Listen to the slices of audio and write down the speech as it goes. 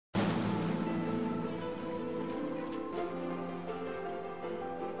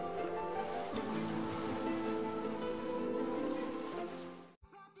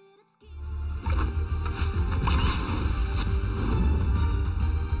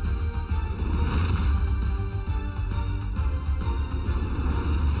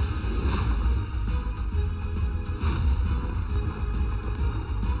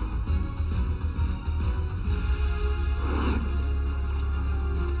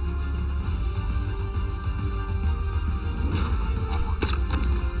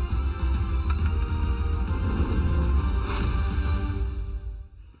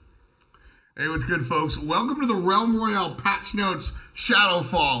Hey, what's good, folks? Welcome to the Realm Royale patch notes.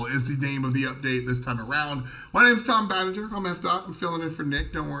 Shadowfall is the name of the update this time around. My name's Tom Banninger. I'm F-Dot. I'm filling in for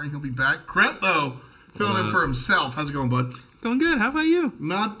Nick. Don't worry, he'll be back. Cret, though, filling in for himself. How's it going, bud? Going good. How about you?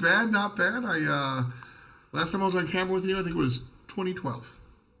 Not bad, not bad. Last time I was on camera with you, I think it was 2012.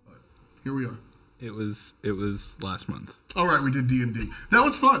 But here we are. It was last month. All right, we did D&D. That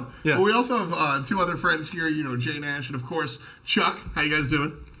was fun. Yeah. But we also have two other friends here, Jay Nash and, of course, Chuck. How you guys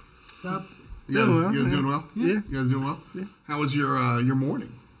doing? What's up? You guys doing well? Yeah. You guys doing well? Yeah. How was your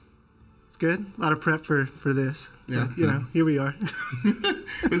morning? It's good. A lot of prep for this. Yeah. But, here we are.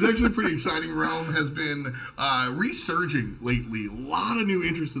 It's actually pretty exciting. Realm has been resurging lately. A lot of new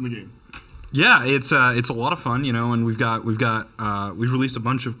interest in the game. Yeah, it's a lot of fun, and we've released a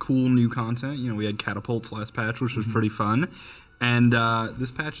bunch of cool new content. We had catapults last patch, which was pretty fun, and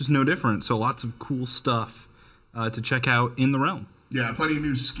this patch is no different. So lots of cool stuff to check out in the realm. Yeah, plenty of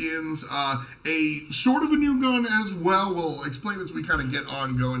new skins, a sort of a new gun as well. We'll explain as we kind of get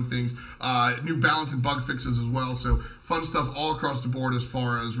on going things. New balance and bug fixes as well. So fun stuff all across the board as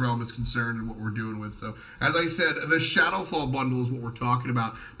far as Realm is concerned and what we're doing with. So as I said, the Shadowfall bundle is what we're talking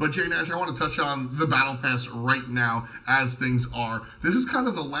about. But Jay Nash, I want to touch on the Battle Pass right now as things are. This is kind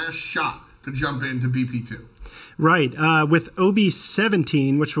of the last shot to jump into BP2. Right. With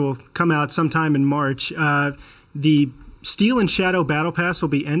OB17, which will come out sometime in March, the Steel and Shadow Battle Pass will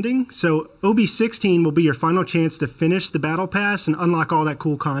be ending, so OB16 will be your final chance to finish the Battle Pass and unlock all that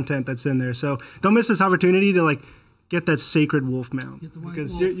cool content that's in there. So don't miss this opportunity to get that Sacred Wolf mount,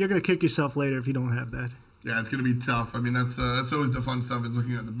 because you're going to kick yourself later if you don't have that. Yeah, it's going to be tough. I mean, that's always the fun stuff, is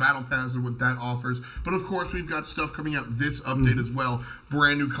looking at the Battle Pass and what that offers. But, of course, we've got stuff coming out this update as well.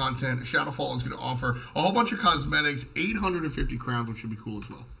 Brand new content. Shadowfall is going to offer a whole bunch of cosmetics, 850 crowns, which should be cool as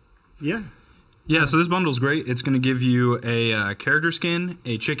well. Yeah. Yeah, so this bundle's great. It's going to give you a character skin,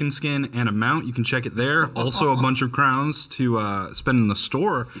 a chicken skin, and a mount. You can check it there. Also, a bunch of crowns to spend in the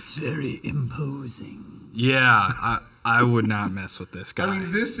store. It's very imposing. Yeah, I would not mess with this guy. I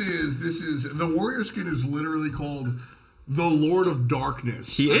mean, this is the warrior skin is literally called the Lord of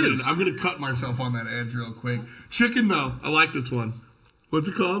Darkness. He is. I'm going to cut myself on that edge real quick. Chicken, though, I like this one. What's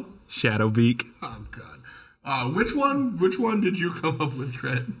it called? Shadowbeak. Oh God. Which one did you come up with,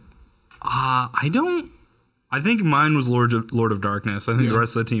 Cret? I think mine was Lord of Darkness. I think the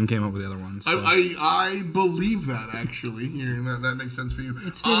rest of the team came up with the other ones. So. I believe that, actually. That makes sense for you.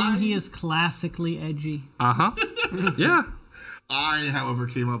 It's fitting he is classically edgy. Uh-huh. Yeah. I, however,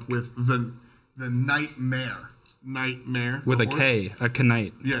 came up with the Nightmare. Nightmare. With a K, a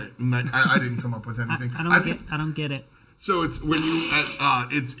Knight. Yeah, I didn't come up with anything. I don't get it. So it's when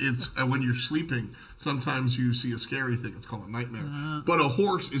when you're sleeping, sometimes you see a scary thing. It's called a nightmare. But a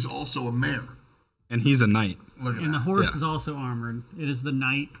horse is also a mare. And he's a knight. Look at that. And the horse is also armored. It is the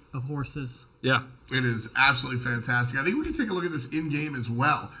knight of horses. Yeah. It is absolutely fantastic. I think we can take a look at this in-game as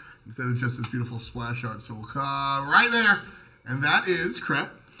well, instead of just this beautiful splash art. So we'll come right there. And that is, Cret.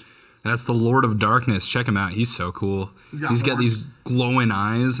 That's the Lord of Darkness. Check him out. He's so cool. He's got these glowing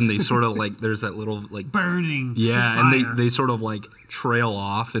eyes, and they sort of there's that little burning. Yeah, and they sort of trail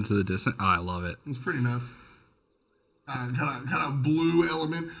off into the distance. Oh, I love it. It's pretty nuts. Kind of blue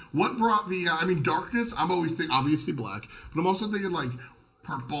element. What brought the? Darkness. I'm always thinking obviously black, but I'm also thinking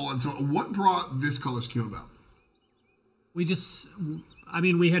purple and so. What brought this color scheme about? We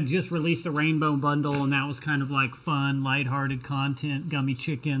had just released the Rainbow Bundle, and that was kind of fun, lighthearted content, gummy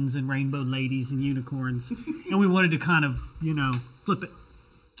chickens and rainbow ladies and unicorns. And we wanted to kind of, flip it,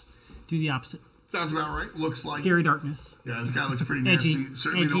 do the opposite. Sounds about right. Looks like Scary Darkness. Yeah, this guy looks pretty nasty.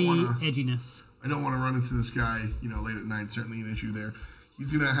 Certainly don't want to edginess. I don't want to run into this guy, late at night. Certainly an issue there. He's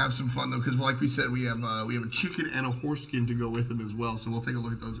gonna have some fun though, because like we said, we have a chicken and a horse skin to go with him as well. So we'll take a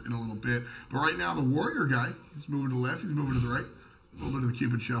look at those in a little bit. But right now, the warrior guy, he's moving to the left, he's moving to the right. A little bit of the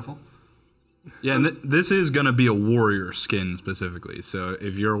Cupid shuffle. Yeah, and this is going to be a warrior skin specifically. So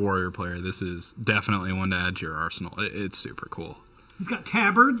if you're a warrior player, this is definitely one to add to your arsenal. It's super cool. He's got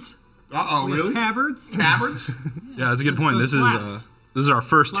tabards. Uh-oh, really? Tabards? Tabards? Yeah, that's a good point. This is our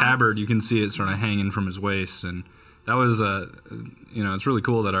first tabard. You can see it sort of hanging from his waist, and that was it's really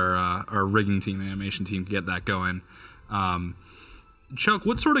cool that our rigging team, animation team, could get that going. Chuck,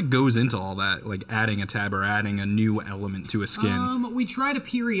 what sort of goes into all that, adding a tab or adding a new element to a skin? We try to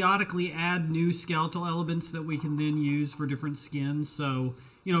periodically add new skeletal elements that we can then use for different skins. So,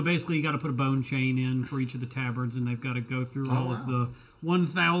 basically you got to put a bone chain in for each of the tabards, and they've got to go through all of the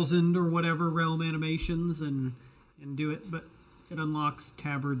 1,000 or whatever realm animations and do it. But it unlocks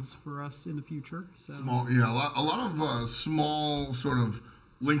tabards for us in the future. So Small, a lot of small sort of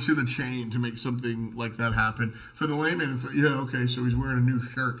links in the chain to make something like that happen. For the layman, it's like, yeah, okay, so he's wearing a new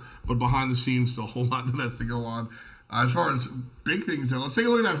shirt, but behind the scenes, there's a whole lot that has to go on. As far as big things go, let's take a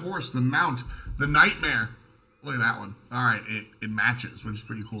look at that horse, the mount, the Nightmare. Look at that one. All right, it matches, which is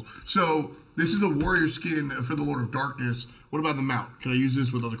pretty cool. So this is a warrior skin for the Lord of Darkness. What about the mount? Can I use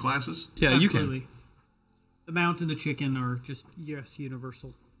this with other classes? Yeah, Absolutely. you can. The mount and the chicken are just, yes,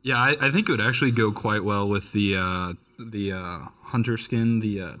 universal. Yeah, I think it would actually go quite well with the hunter skin,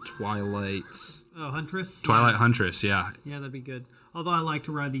 the Twilight. Oh, Huntress? Twilight Huntress, yeah. Yeah, that'd be good. Although I like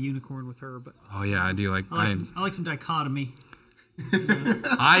to ride the unicorn with her, but Oh yeah, I do like. I like some dichotomy.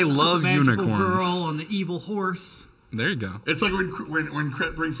 I love Magical unicorns. girl on the evil horse. There you go. It's like when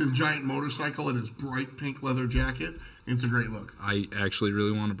Kret brings his giant motorcycle and his bright pink leather jacket. It's a great look. I actually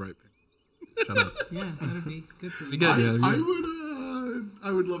really want a bright pink. Shut up. Yeah, that'd be good for you. Be good. Yeah,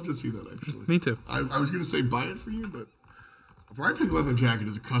 I would love to see that actually. Me too. I was going to say buy it for you, but a bright pink leather jacket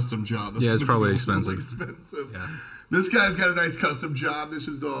is a custom job. That's Yeah, it's gonna be probably really expensive. Yeah. This guy's got a nice custom job. This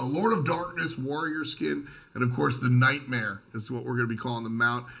is the Lord of Darkness warrior skin, and of course the Nightmare is what we're going to be calling the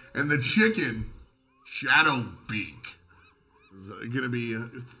mount, and the chicken Shadow Beak is going to be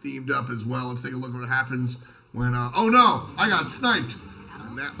themed up as well. Let's take a look at what happens when. Oh no! I got sniped.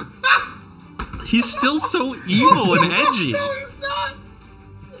 And that, He's still so evil and edgy. no, he's not.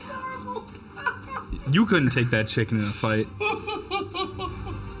 It's horrible. You couldn't take that chicken in a fight.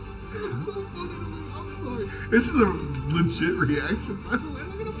 I'm sorry. This is a legit reaction, by the way.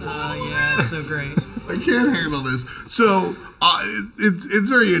 Look at him. Yeah, it's so great. I can't handle this. So it's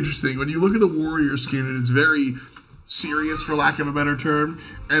very interesting when you look at the warrior skin. It is very serious, for lack of a better term.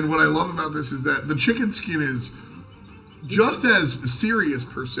 And what I love about this is that the chicken skin is just as serious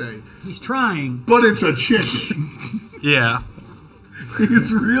per se, He's trying. but it's a chicken. Yeah.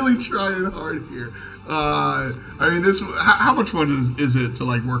 He's really trying hard here. I mean, this. How much fun is it to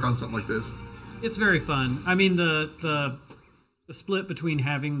like work on something like this? It's very fun. I mean, the split between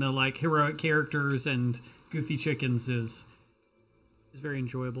having the like heroic characters and goofy chickens is very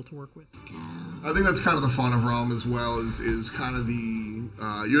enjoyable to work with. I think that's kind of the fun of Realm as well. Is kind of the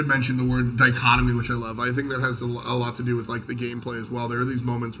you had mentioned the word dichotomy, which I love. I think that has a lot to do with like the gameplay as well. There are these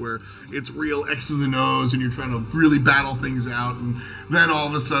moments where it's real X's and O's, and you're trying to really battle things out, and then all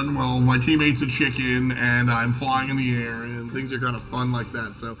of a sudden, well, my teammate's a chicken, and I'm flying in the air, and things are kind of fun like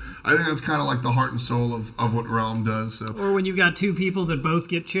that. So I think that's kind of like the heart and soul of what Realm does. So. Or when you've got two people that both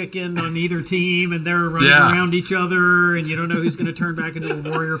get chickened on either team, and they're running around each other, and you don't know who's going to turn back into a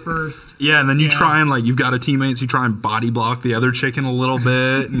warrior first. Yeah, and then you try and like you've got a teammate, so you try and body block the other chicken a little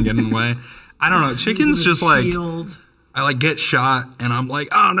bit and get in the way. I don't know. Chicken's just like I like get shot and I'm like,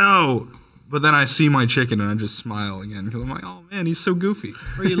 oh no. But then I see my chicken and I just smile again because I'm like, oh man, he's so goofy.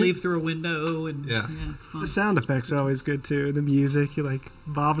 Or you leap through a window and yeah it's fun. The sound effects are always good too. The music, you're like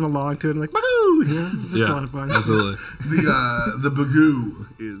bobbing along to it and like, woohoo! You know, it's just a lot of fun. Absolutely. The bagoo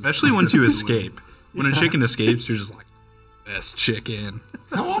is especially once you escape. When a chicken escapes, you're just like, best chicken.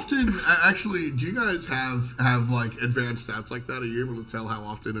 How often, actually, do you guys have like advanced stats like that? Are you able to tell how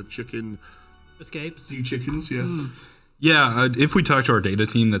often a chicken escapes? See chickens, yeah. Yeah, if we talk to our data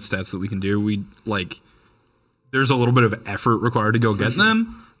team, that's stats that we can do. We like, there's a little bit of effort required to go get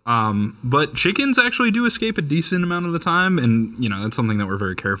them. But chickens actually do escape a decent amount of the time, and you know that's something that we're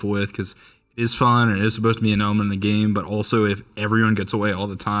very careful with because it is fun and it is supposed to be an element in the game. But also, if everyone gets away all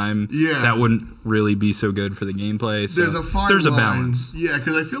the time, that wouldn't really be so good for the gameplay. So there's a fine there's line. A balance. Yeah,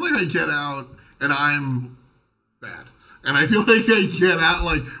 because I feel like I get out and I'm bad. And I feel like I get out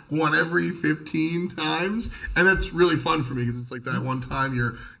like one every 15 times, and that's really fun for me because it's like that one time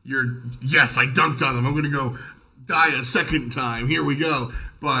you're yes, I dunked on them. I'm going to go die a second time. Here we go.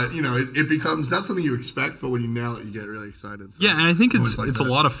 But you know, it becomes not something you expect, but when you nail it, you get really excited. So yeah, and I think it's a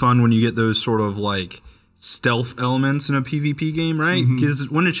lot of fun when you get those sort of like stealth elements in a PvP game, right? Because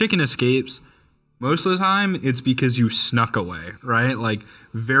when a chicken escapes, most of the time, it's because you snuck away, right? Like,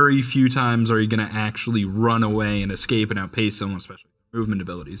 very few times are you going to actually run away and escape and outpace someone, especially with movement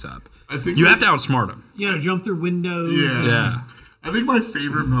abilities up. I think you have to outsmart them. You got to jump through windows. Yeah. I think my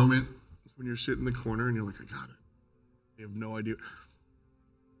favorite moment is when you're sitting in the corner and you're like, I got it. You have no idea.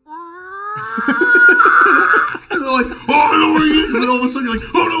 And they're like, oh, I know where he is. And then all of a sudden you're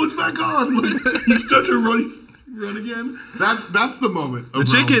like, oh no, it's back on. Like, you start to run again. That's the moment. The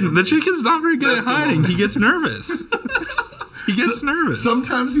chicken's not very good at hiding. He gets nervous. He gets nervous.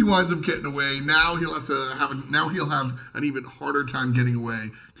 Sometimes he winds up getting away. Now he'll have an even harder time getting away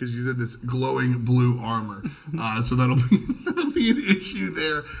because he's in this glowing blue armor. So that'll be an issue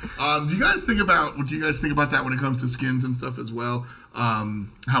there. Do you guys think about that when it comes to skins and stuff as well?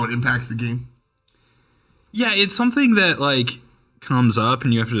 How it impacts the game? Yeah, it's something that like comes up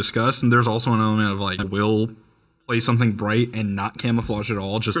and you have to discuss, and there's also an element of like, will play something bright and not camouflage at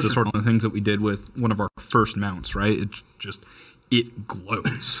all, just sort of the things that we did with one of our first mounts, right? It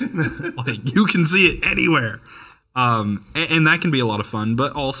glows. Like, you can see it anywhere. And that can be a lot of fun,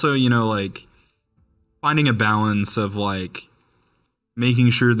 but also, like, finding a balance of like making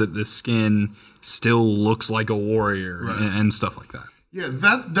sure that the skin still looks like a warrior, and stuff like that. Yeah,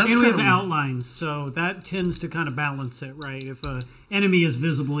 that's and we have outlines, so that tends to kind of balance it, right? If an enemy is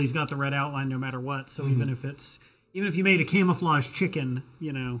visible, he's got the red outline no matter what. So even if you made a camouflage chicken,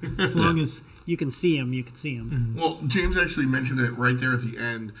 as long as you can see him, you can see him. Well, James actually mentioned it right there at the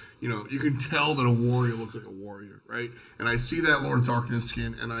end. You can tell that a warrior looks like a warrior, right? And I see that Lord of Darkness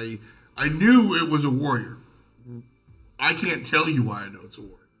skin, and I knew it was a warrior. I can't tell you why I know it's a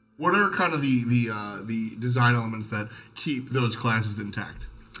warrior. What are kind of the design elements that keep those classes intact?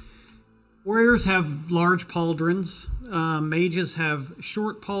 Warriors have large pauldrons. Mages have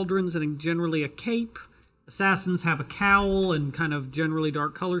short pauldrons and generally a cape. Assassins have a cowl and kind of generally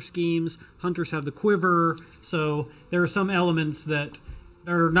dark color schemes. Hunters have the quiver. So there are some elements that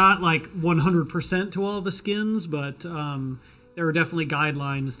are not like 100% to all the skins, but there are definitely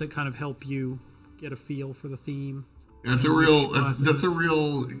guidelines that kind of help you get a feel for the theme. That's a real.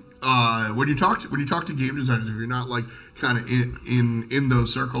 When you talk to game designers, if you're not like kind of in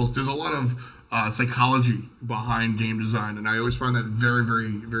those circles, there's a lot of psychology behind game design, and I always find that very, very,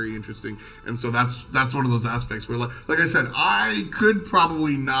 very interesting. And so that's one of those aspects where, like I said, I could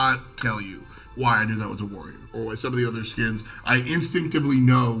probably not tell you why I knew that was a warrior or why some of the other skins. I instinctively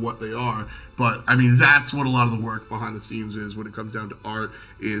know what they are, but I mean that's what a lot of the work behind the scenes is when it comes down to art,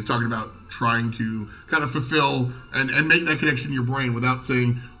 is talking about trying to kind of fulfill and make that connection in your brain without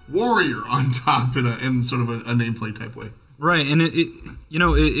saying warrior on top in sort of a nameplate type way. Right, and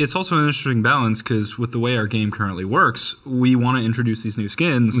it's also an interesting balance because with the way our game currently works, we want to introduce these new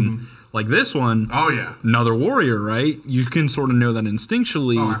skins, and like this one, another warrior, right? You can sort of know that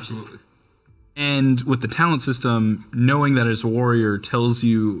instinctually. Oh, absolutely. And with the talent system, knowing that it's a warrior tells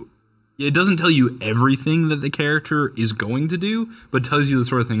you, it doesn't tell you everything that the character is going to do, but tells you the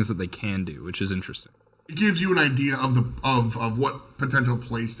sort of things that they can do, which is interesting. It gives you an idea of what potential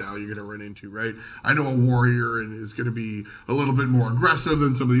play style you're going to run into, right? I know a warrior and is going to be a little bit more aggressive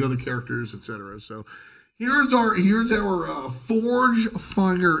than some of the other characters, etc. So here's our Forge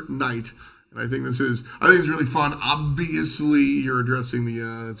Fire Knight. And I think it's really fun. Obviously, you're addressing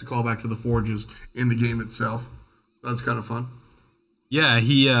it's a callback to the forges in the game itself. That's kind of fun. Yeah,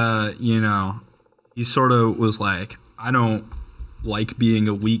 he sort of was like, I don't like being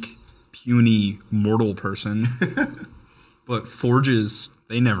a weak, puny, mortal person, but forges,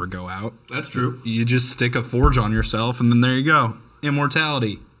 they never go out. That's true. You just stick a forge on yourself, and then there you go.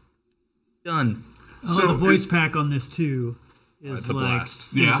 Immortality. Done. So the voice pack on this, too, is it's a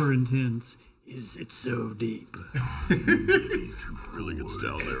blast. Super intense. Is it so deep? Two feelings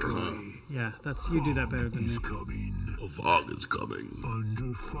down there, huh? Yeah, you do that better than me. Coming. A fog is coming.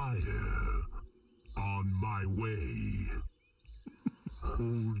 Under fire. On my way.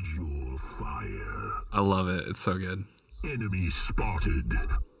 Hold your fire. I love it. It's so good. Enemy spotted.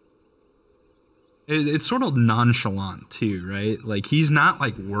 It's sort of nonchalant too, right? Like he's not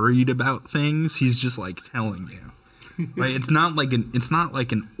like worried about things. He's just like telling you. Right? It's not like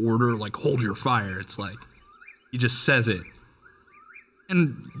an order like hold your fire. It's like he just says it.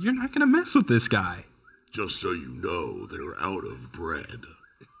 And you're not going to mess with this guy. Just so you know, they're out of bread.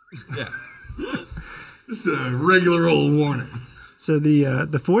 Yeah. Just a regular old warning. So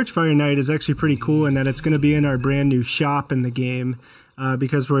the Forge Fire Knight is actually pretty cool in that it's going to be in our brand new shop in the game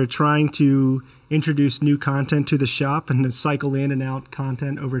because we're trying to introduce new content to the shop and to cycle in and out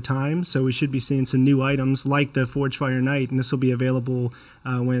content over time. So we should be seeing some new items like the Forge Fire Knight, and this will be available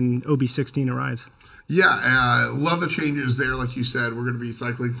when OB16 arrives. Yeah, love the changes there. Like you said, we're going to be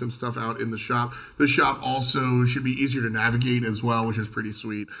cycling some stuff out in the shop. The shop also should be easier to navigate as well, which is pretty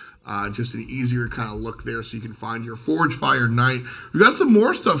sweet. Just an easier kind of look there so you can find your Forge Fire Knight. We've got some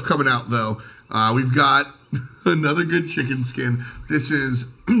more stuff coming out, though. We've got another good chicken skin. This is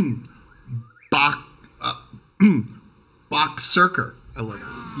Berserker. I love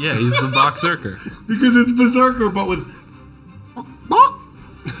it. Yeah, he's the Berserker. Because it's Berserker, but with...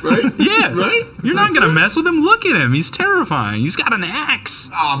 Right? Yeah. Right? You're not going to mess with him. Look at him. He's terrifying. He's got an axe.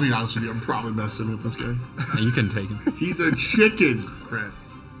 I'll be honest with you. I'm probably messing with this guy. You can take him. He's a chicken. Crap.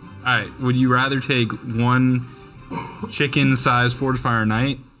 All right. Would you rather take one chicken-sized Forge Fire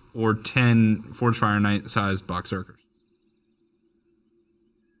Knight or 10 Forge Fire Knight-sized Berserkers?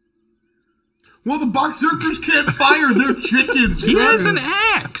 Well, the Berserkers can't fire their chickens. He has an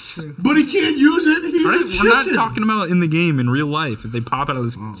axe. But he can't use it. He's a chicken. We're not talking about in the game, in real life. If they pop out of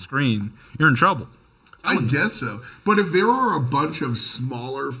the screen, you're in trouble. I guess so. But if there are a bunch of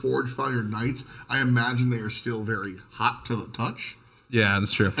smaller Forge Fire Knights, I imagine they are still very hot to the touch. Yeah,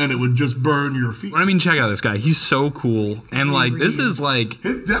 that's true. And it would just burn your feet. But I mean, check out this guy. He's so cool. And, like, this is, like...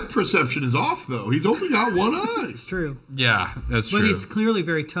 His depth perception is off, though. He's only got one eye. It's true. Yeah, that's true. But he's clearly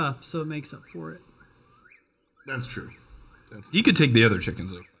very tough, so it makes up for it. That's true. He could take the other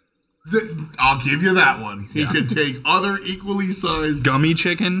chickens, though. I'll give you that one. He could take other equally sized... Gummy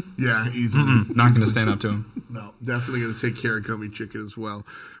chicken? Yeah, easily. Not going to stand up to him. No, definitely going to take care of Gummy Chicken as well.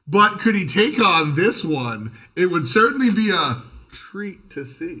 But could he take on this one? It would certainly be a treat to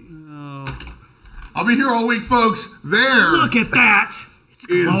see. Oh. I'll be here all week, folks. There. Look at that. It's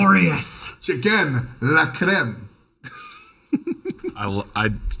glorious. Chicken la creme.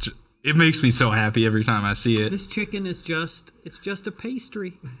 It makes me so happy every time I see it. This chicken is just a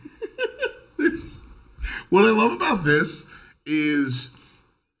pastry. What I love about this is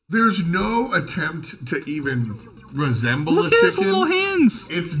there's no attempt to even resemble a chicken. Look at his little hands.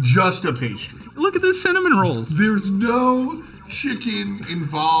 It's just a pastry. Look at the cinnamon rolls. There's no chicken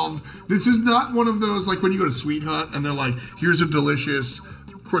involved. This is not one of those, like when you go to Sweet Hut and they're like, here's a delicious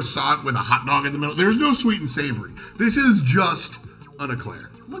croissant with a hot dog in the middle. There's no sweet and savory. This is just an eclair.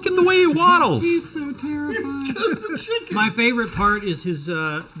 Look at the way he waddles. He's so terrifying. Just a chicken. My favorite part is his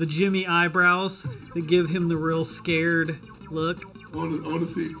the Jimmy eyebrows that give him the real scared look. I want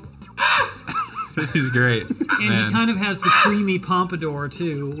to see. He's great. And Man. he kind of has the creamy pompadour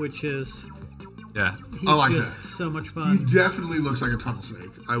too, which is Yeah. he's I like just that. so much He fun. definitely looks like a tunnel snake.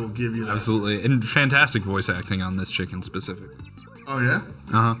 I will give you that. Absolutely. And fantastic voice acting on this chicken specifically. Oh, yeah?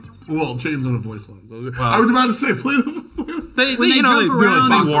 Uh-huh. Well, chickens on a voice line. I was about to say, play the... They When they you know, jump they around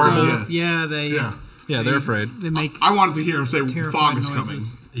like and warble. stuff, yeah, they Yeah, they're afraid. They make I wanted to hear him say terrifying fog is noises. coming.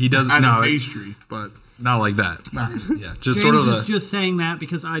 He doesn't As no, a pastry, but... not like that. Yeah, just sort James of is just saying that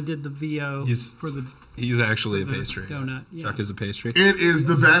because I did the VO He's- for the he's actually a the pastry. donut. Yeah. Chuck is a pastry. It is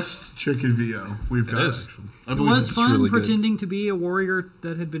the best chicken VO we've got, is. actually. I It believe was it's fun really good. pretending to be a warrior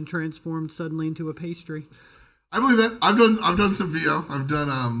that had been transformed suddenly into a pastry. I believe that. I've done some VO. I've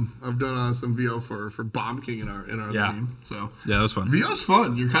done some VO for Bomb King in our Yeah. game. So Yeah, that was fun. VO's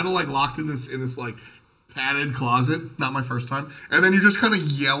fun. You're kind of like locked in this like padded closet. Not my first time. And then you're just kind of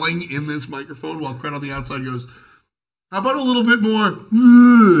yelling in this microphone while Cred on the outside goes, "How about a little bit more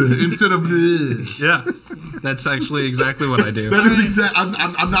instead of?" Yeah, that's actually exactly what I do. That is exact.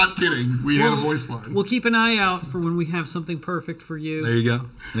 I'm not kidding. We had a voice line. We'll keep an eye out for when we have something perfect for you. There you go.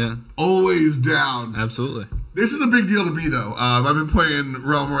 Yeah, Always down. absolutely. This is a big deal to me, though. I've been playing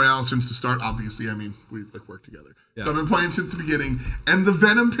Royale since the start. Obviously, I mean, we like work together. Yeah. So I've been playing since the beginning, and the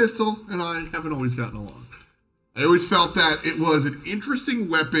Venom pistol and I haven't always gotten along. I always felt that it was an interesting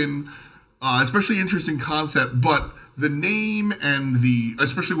weapon, especially interesting concept, but the name and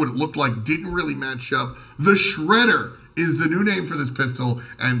especially what it looked like, didn't really match up. The Shredder is the new name for this pistol,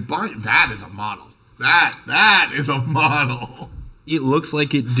 and that is a model. That is a model. It looks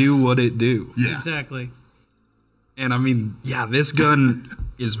like it do what it do. Yeah. Exactly. And I mean, yeah, this gun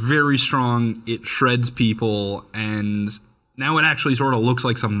is very strong. It shreds people, and now it actually sort of looks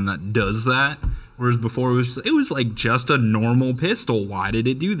like something that does that. Whereas before it was like just a normal pistol. Why did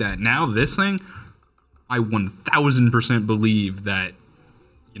it do that? Now this thing, I 1000% believe that,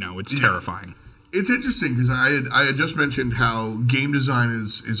 it's terrifying. It's interesting because I had just mentioned how game design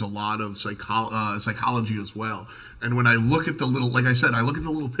is a lot of psychology as well. And when I look at the little, like I said, I look at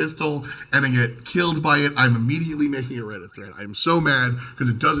the little pistol and I get killed by it, I'm immediately making a Reddit thread. I'm so mad because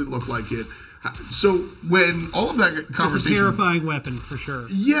it doesn't look like it. So when all of that It's a conversation... terrifying weapon for sure.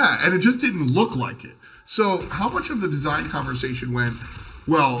 Yeah, and it just didn't look like it. So how much of the design conversation went,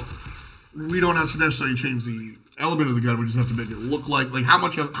 well, we don't have to necessarily change the element of the gun, we just have to make it look like how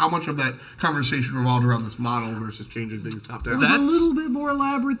much of that conversation revolved around this model versus changing things top down? It was a little bit more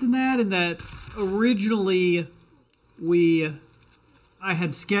elaborate than that, in that originally I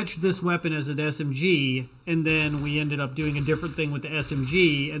had sketched this weapon as an SMG, and then we ended up doing a different thing with the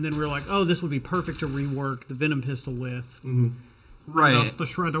SMG, and then we were like, oh, this would be perfect to rework the Venom pistol with. Mm-hmm. Right. Thus the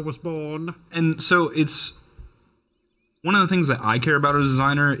Shredder was born. And so it's one of the things that I care about as a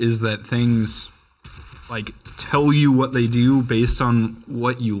designer is that things like tell you what they do based on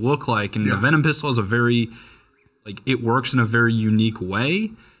what you look like. And the Venom pistol is it works in a very unique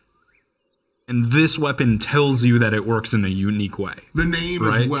way. And this weapon tells you that it works in a unique way. The name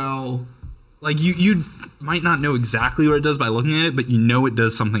as well. Like you might not know exactly what it does by looking at it, but you know it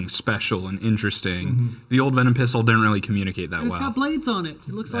does something special and interesting. Mm-hmm. The old Venom pistol didn't really communicate that And well. it's got blades on it. It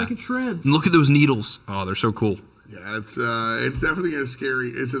looks like it shreds. And look at those needles. Oh, they're so cool. Yeah, it's definitely a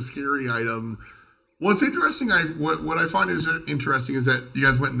scary item. What's interesting, what I find is interesting is that you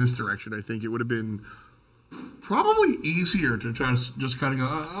guys went in this direction. I think it would have been probably easier to just kind of go,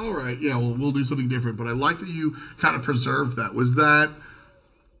 oh, all right, yeah, we'll do something different. But I like that you kind of preserved that. Was that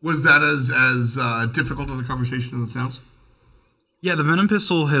as difficult as a conversation as it sounds? Yeah, the Venom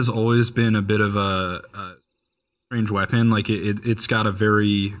Pistol has always been a bit of a strange weapon. Like it's got a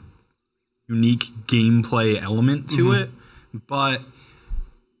very unique gameplay element to it, but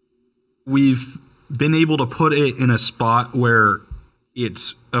we've been able to put it in a spot where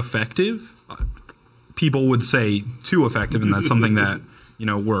it's effective. People would say too effective, and that's something that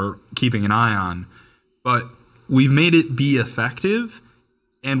we're keeping an eye on. But we've made it be effective,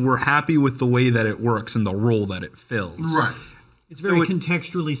 and we're happy with the way that it works and the role that it fills. Right. It's very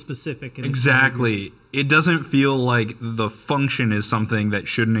contextually specific. Exactly. It doesn't feel like the function is something that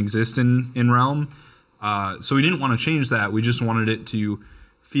shouldn't exist in Realm. So we didn't want to change that. We just wanted it to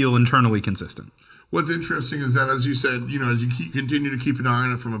feel internally consistent. What's interesting is that, as you said, as you continue to keep an eye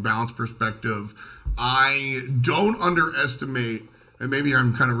on it from a balance perspective, I don't underestimate, and maybe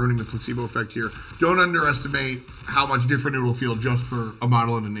I'm kind of ruining the placebo effect here, don't underestimate how much different it will feel just for a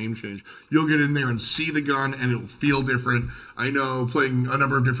model and a name change. You'll get in there and see the gun, and it will feel different. I know playing a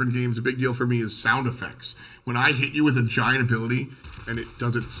number of different games, a big deal for me is sound effects. When I hit you with a giant ability, and it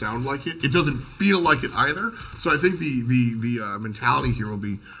doesn't sound like it doesn't feel like it either. So I think the mentality here will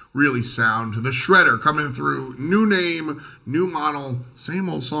be really sound. The Shredder coming through, new name, new model, same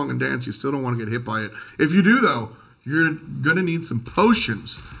old song and dance. You still don't want to get hit by it. If you do, though, you're going to need some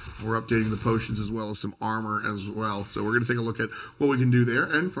potions. We're updating the potions as well as some armor as well. So we're going to take a look at what we can do there.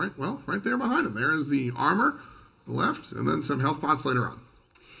 And right there behind him, there is the armor, the left, and then some health pots later on.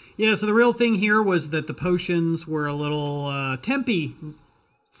 Yeah, so the real thing here was that the potions were a little tempy.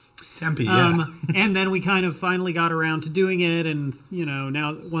 Tempy, yeah. And then we kind of finally got around to doing it, and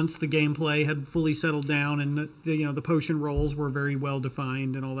now once the gameplay had fully settled down, and the potion rolls were very well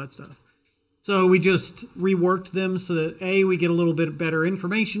defined and all that stuff. So we just reworked them so that we get a little bit better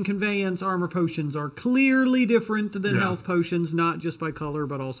information conveyance. Armor potions are clearly different than health potions, not just by color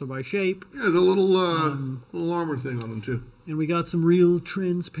but also by shape. Yeah, there's a little armor thing on them too. And we got some real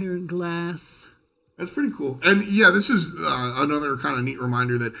transparent glass. That's pretty cool. And yeah, this is another kind of neat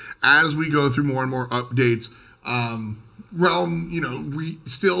reminder that as we go through more and more updates, Realm, we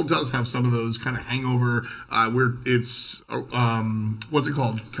still does have some of those kind of hangover where it's, what's it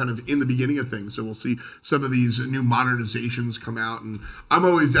called, kind of in the beginning of things. So we'll see some of these new modernizations come out. And I'm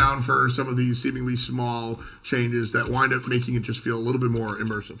always down for some of these seemingly small changes that wind up making it just feel a little bit more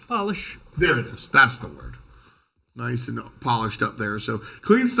immersive. Polish. There it is. That's the word. Nice and polished up there. So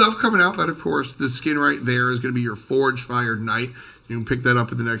clean stuff coming out. That, of course, the skin right there is going to be your Forge Fired Knight. You can pick that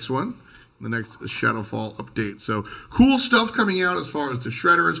up in the next one, the next Shadowfall update. So cool stuff coming out as far as the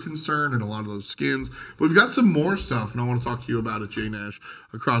Shredder is concerned and a lot of those skins. But we've got some more stuff, and I want to talk to you about it, Jay Nash,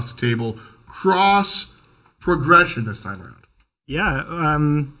 across the table. Cross progression this time around. Yeah,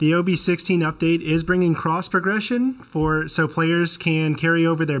 the OB16 update is bringing cross progression so players can carry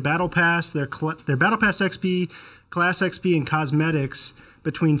over their battle pass, their battle pass XP, class XP, and cosmetics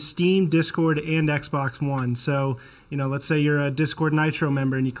between Steam, Discord, and Xbox One. So, let's say you're a Discord Nitro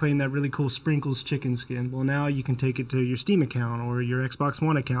member and you claim that really cool Sprinkles chicken skin. Well, now you can take it to your Steam account or your Xbox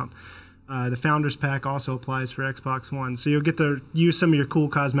One account. The Founders Pack also applies for Xbox One. So you'll get to use some of your cool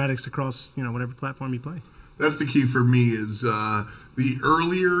cosmetics across, whatever platform you play. That's the key for me is the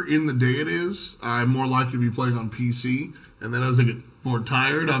earlier in the day it is, I'm more likely to be playing on PC. And then as I get more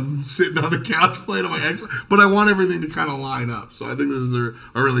tired, I'm sitting on the couch playing on my Xbox. But I want everything to kind of line up. So I think this is a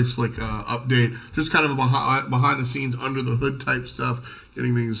really slick update. Just kind of a behind the scenes, under the hood type stuff,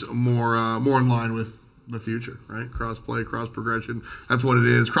 getting things more in line with the future, right? Cross-play, cross-progression. That's what it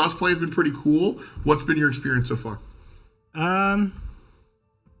is. Cross-play has been pretty cool. What's been your experience so far?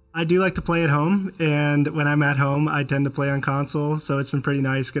 I do like to play at home, and when I'm at home, I tend to play on console, so it's been pretty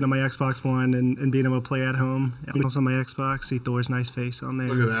nice getting on my Xbox One and being able to play at home. Also on my Xbox, see Thor's nice face on there.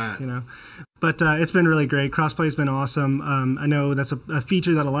 Look at that. But it's been really great. Crossplay's been awesome. I know that's a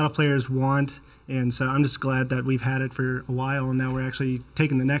feature that a lot of players want, and so I'm just glad that we've had it for a while, and now we're actually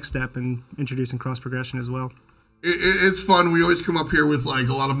taking the next step and introducing cross-progression as well. It's fun. We always come up here with like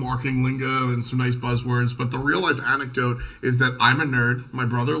a lot of marketing lingo and some nice buzzwords, but the real life anecdote is that I'm a nerd. My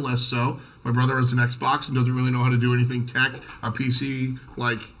brother less so. My brother has an Xbox and doesn't really know how to do anything tech. A PC,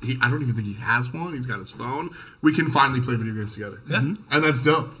 I don't even think he has one. He's got his phone. We can finally play video games together. Yeah. And that's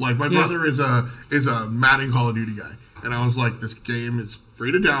dope. Like my brother is a Madden Call of Duty guy. And I was like, this game is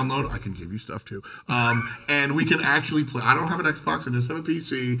free to download. I can give you stuff too. And we can actually play. I don't have an Xbox. I just have a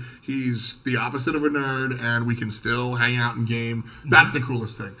PC. He's the opposite of a nerd, and we can still hang out and game. That's the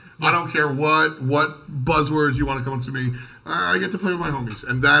coolest thing. I don't care what buzzwords you want to come up to me. I get to play with my homies,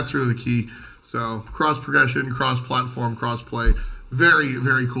 and that's really the key. So cross-progression, cross-platform, cross-play. Very,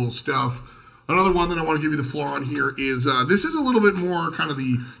 very cool stuff. Another one that I want to give you the floor on here is, this is a little bit more kind of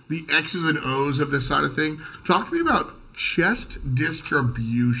the X's and O's of this side of thing. Talk to me about chest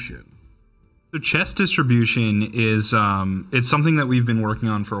distribution. So chest distribution is it's something that we've been working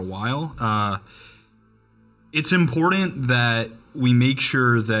on for a while. It's important that we make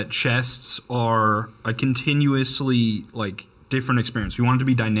sure that chests are a continuously like different experience. We want it to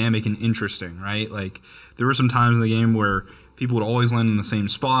be dynamic and interesting, right? Like there were some times in the game where people would always land in the same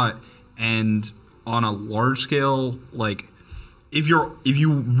spot, and on a large scale, like if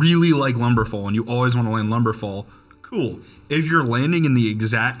you really like Lumberfall and you always want to land Lumberfall, cool. If you're landing in the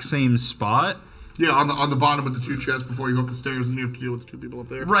exact same spot, yeah, on the bottom of the two chests before you go up the stairs and you have to deal with the two people up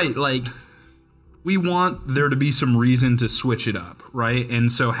there. Right, like we want there to be some reason to switch it up, right?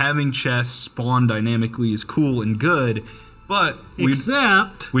 And so having chests spawn dynamically is cool and good, but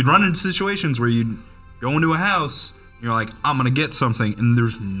we'd run into situations where you'd go into a house and you're like, I'm going to get something, and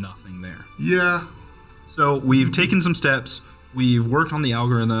there's nothing there. Yeah. So we've taken some steps, we've worked on the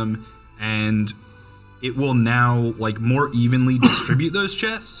algorithm, and it will now like more evenly distribute those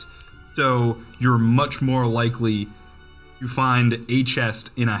chests. So you're much more likely to find a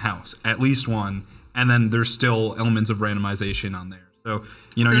chest in a house, at least one, and then there's still elements of randomization on there. So,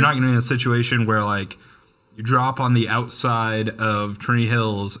 you know, you're not going to be in a situation where like you drop on the outside of Trinity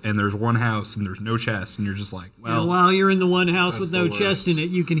Hills and there's one house and there's no chest, and you're just like, well, and while you're in the one house with no chest in it,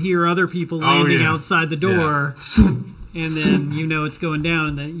 you can hear other people landing outside the door. Yeah. And then you know it's going down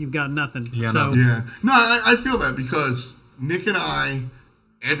and that you've got nothing. Yeah, No, I feel that because Nick and I,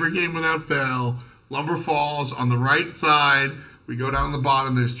 every game without fail, Lumber Falls on the right side. We go down the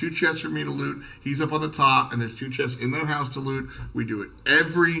bottom. There's two chests for me to loot. He's up on the top, and there's two chests in that house to loot. We do it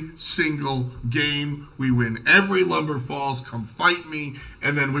every single game. We win every Lumber Falls. Come fight me,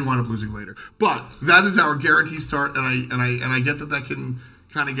 and then we wind up losing later. But that is our guarantee start, and I get that can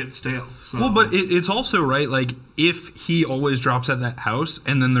kind of get stale. So. Well, but it's also right. Like if he always drops at that house,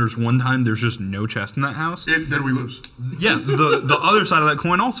 and then there's one time there's just no chest in that house, then we lose. Yeah, the other side of that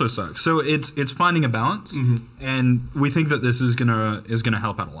coin also sucks. So it's finding a balance, and we think that this is gonna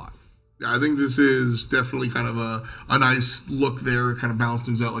help out a lot. Yeah, I think this is definitely kind of a nice look there, kind of balance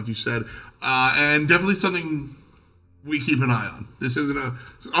things out, like you said, and definitely something we keep an eye on. This isn't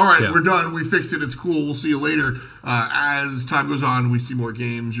all right, we're done, we fixed it, it's cool, we'll see you later. As time goes on, we see more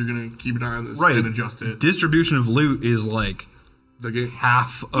games, you're going to keep an eye on this and adjust it. Distribution of loot is like the game.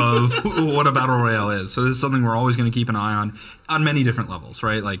 Half of what a Battle Royale is. So this is something we're always going to keep an eye on many different levels,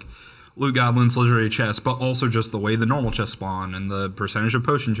 right? Like loot goblins, legendary chests, but also just the way the normal chests spawn and the percentage of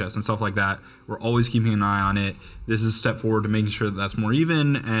potion chests and stuff like that. We're always keeping an eye on it. This is a step forward to making sure that that's more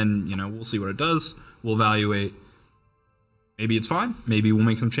even, and you know, we'll see what it does. We'll evaluate. Maybe it's fine. Maybe we'll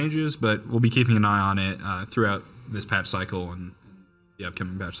make some changes, but we'll be keeping an eye on it throughout this patch cycle and the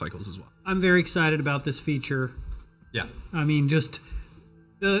upcoming patch cycles as well. I'm very excited about this feature. Yeah. I mean, just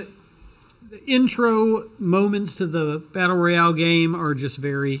the intro moments to the Battle Royale game are just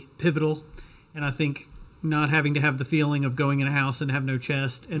very pivotal. And I think not having to have the feeling of going in a house and have no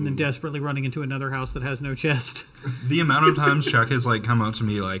chest and then desperately running into another house that has no chest. The amount of times Chuck has like come up to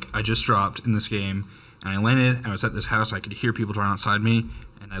me like, I just dropped in this game, and I landed, and I was at this house, I could hear people trying outside me,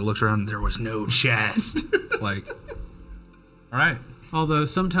 and I looked around, and there was no chest. Like, all right. Although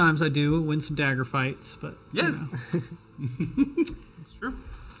sometimes I do win some dagger fights, but yeah. You know. It's true.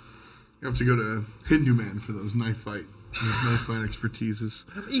 You have to go to Hindu Man for those knife fight expertises.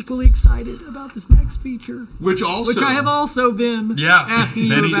 I'm equally excited about this next feature. Which I have also been asking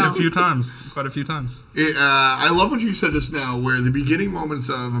you about. Quite a few times. I love what you said just now, where the beginning moments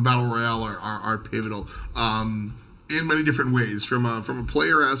of a Battle Royale are pivotal in many different ways. From a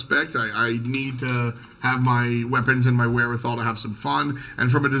player aspect, I need to have my weapons and my wherewithal to have some fun.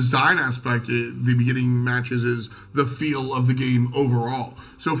 And from a design aspect, the beginning matches is the feel of the game overall.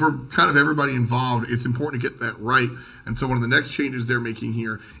 So for kind of everybody involved, it's important to get that right. And so one of the next changes they're making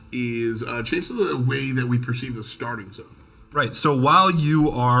here is change to the way that we perceive the starting zone. Right. So while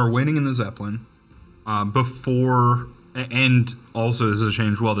you are waiting in the Zeppelin, and also this is a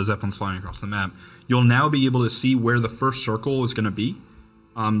change while the Zeppelin's flying across the map, you'll now be able to see where the first circle is going to be.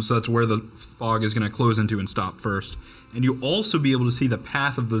 So that's where the fog is going to close into and stop first. And you'll also be able to see the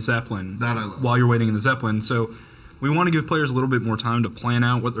path of the Zeppelin while you're waiting in the Zeppelin. So we want to give players a little bit more time to plan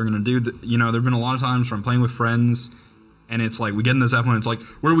out what they're going to do. You know, there have been a lot of times where I'm playing with friends And it's like, we get in the Zeppelin, it's like,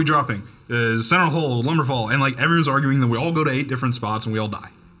 where are we dropping? Center hole, Lumberfall. And like, everyone's arguing that we all go to 8 different spots and we all die.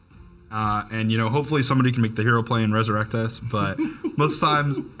 And, you know, hopefully somebody can make the hero play and resurrect us. But most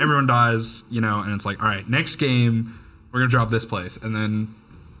times, everyone dies, you know, and it's like, all right, next game, we're going to drop this place. And then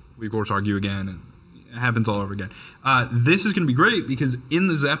we, of course, argue again, and it happens all over again. This is going to be great because in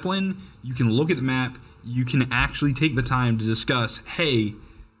the Zeppelin, you can look at the map, you can actually take the time to discuss, hey,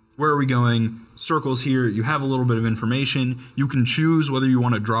 where are we going? Circles here. You have a little bit of information. You can choose whether you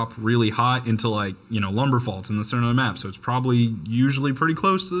want to drop really hot into, like, you know, Lumberfall in the center of the map. So it's probably usually pretty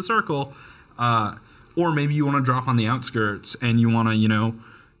close to the circle. Or maybe you want to drop on the outskirts and you want to, you know,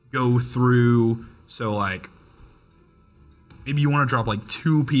 go through. So, like, maybe you want to drop like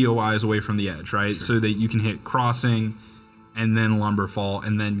 2 POIs away from the edge, right? Sure. So that you can hit crossing and then Lumberfall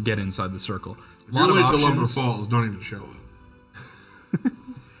and then get inside the circle. A lot of options. The Lumberfalls don't even show up.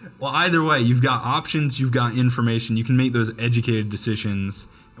 Well, either way, you've got options, you've got information, you can make those educated decisions,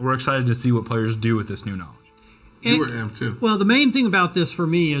 and we're excited to see what players do with this new knowledge. You were amped too. Well, the main thing about this for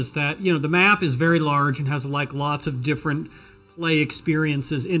me is that, you know, the map is very large and has like lots of different play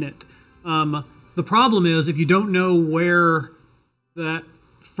experiences in it. The problem is if you don't know where that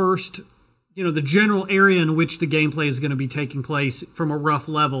first, you know, the general area in which the gameplay is going to be taking place from a rough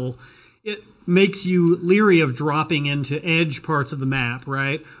level, it makes you leery of dropping into edge parts of the map,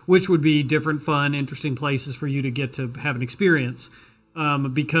 right? Which would be different, fun, interesting places for you to get to have an experience.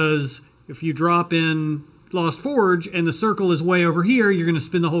 Because if you drop in Lost Forge and the circle is way over here, you're going to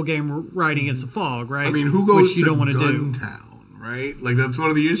spend the whole game riding against the fog, right? I mean, who goes Which you to don't want to Guntown, right? Like, that's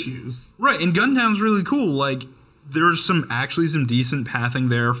one of the issues. Right, and Guntown's really cool. Like, there's some decent pathing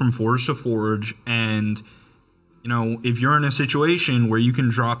there from Forge to Forge, and you know, if you're in a situation where you can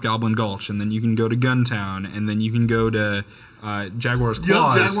drop Goblin Gulch, and then you can go to Guntown, and then you can go to Jaguar's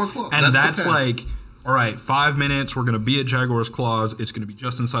Claws, Jaguar Claw. And that's like, all right, 5 minutes, we're going to be at Jaguar's Claws, it's going to be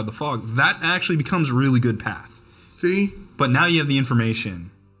just inside the fog. That actually becomes a really good path. See? But now you have the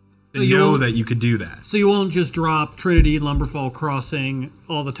information to know that you could do that. So you won't just drop Trinity, Lumberfall Crossing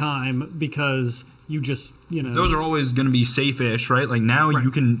all the time because you just, you know. Those are always going to be safe-ish, right? Like now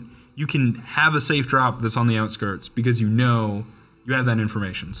you can have a safe drop that's on the outskirts because you know you have that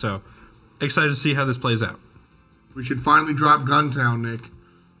information. So excited to see how this plays out. We should finally drop Guntown, Nick.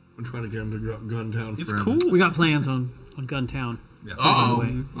 I'm trying to get him to drop Guntown. It's cool. We got plans on Guntown. Yeah.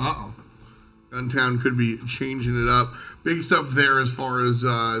 Uh-oh. Guntown could be changing it up. Big stuff there as far as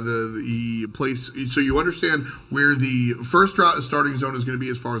the place. So you understand where the first starting zone is going to be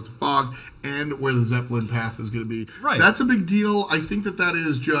as far as the fog and where the Zeppelin path is going to be. Right. That's a big deal. I think that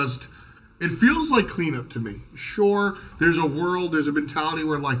is just... It feels like cleanup to me. Sure, there's a mentality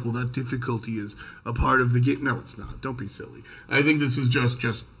where like, well, that difficulty is a part of the game. No, it's not. Don't be silly. I think this is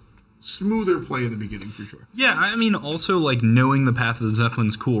just smoother play in the beginning for sure. Yeah, I mean, also like knowing the path of the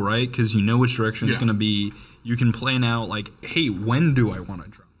Zeppelin's cool, right? Because you know which direction it's going to be. You can plan out like, hey, when do I want to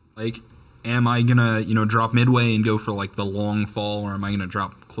drop? Like, am I gonna drop midway and go for like the long fall, or am I gonna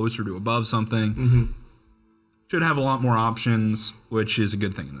drop closer to above something? Mm-hmm. Should have a lot more options, which is a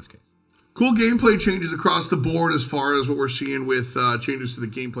good thing in this case. Cool gameplay changes across the board as far as what we're seeing with changes to the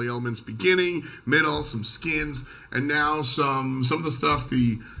gameplay elements beginning, middle, some skins, and now some of the stuff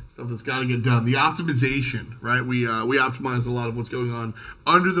that's got to get done. The optimization, right? We optimized a lot of what's going on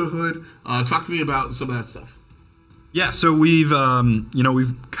under the hood. Talk to me about some of that stuff. Yeah, so we've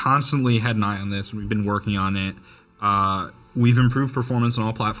constantly had an eye on this, and we've been working on it. We've improved performance on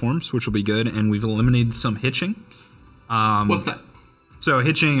all platforms, which will be good, and we've eliminated some hitching. What's that? So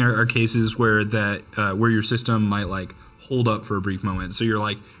hitching are cases where where your system might like hold up for a brief moment. So you're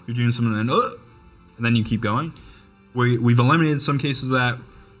doing something and then you keep going. We've eliminated some cases of that.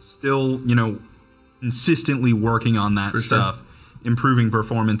 Still, consistently working on that stuff. Sure. Improving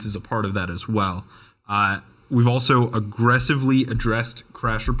performance is a part of that as well. We've also aggressively addressed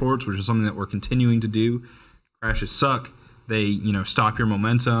crash reports, which is something that we're continuing to do. Crashes suck. They, stop your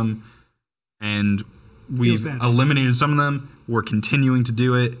momentum, and we've eliminated some of them. We're continuing to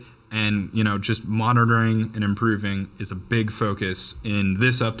do it, and just monitoring and improving is a big focus in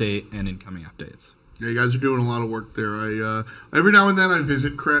this update and in coming updates. Yeah, you guys are doing a lot of work there. I every now and then I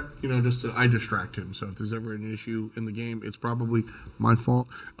visit Cret, I distract him. So if there's ever an issue in the game, it's probably my fault.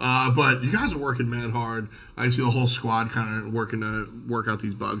 But you guys are working mad hard. I see the whole squad kind of working to work out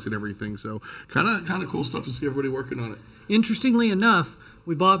these bugs and everything. So kind of cool stuff to see everybody working on it. Interestingly enough,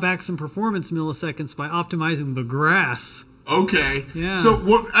 we bought back some performance milliseconds by optimizing the grass. Okay. Yeah.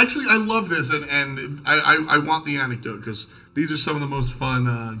 So actually, I love this, and I want the anecdote because these are some of the most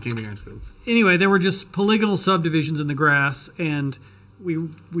fun gaming anecdotes. Anyway, there were just polygonal subdivisions in the grass, and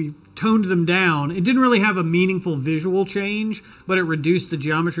we toned them down. It didn't really have a meaningful visual change, but it reduced the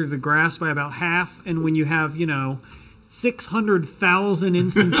geometry of the grass by about half. And when you have 600,000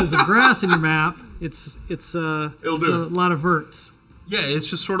 instances of grass in your map, it's a lot of verts. Yeah, it's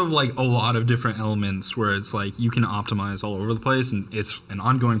just sort of like a lot of different elements where it's like you can optimize all over the place, and it's an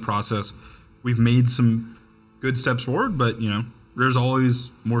ongoing process. We've made some good steps forward, but there's always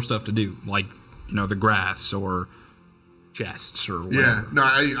more stuff to do, like the grass or chests or whatever. Yeah, no,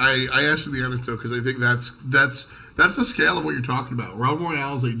 I asked you the anecdote because I think that's the scale of what you're talking about.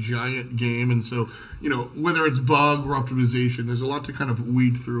 Royale is a giant game, and so whether it's bug or optimization, there's a lot to kind of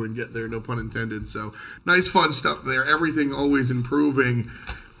weed through and get there. No pun intended. So nice, fun stuff there. Everything always improving,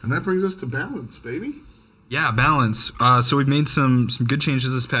 and that brings us to balance, baby. Yeah, balance. So we've made some good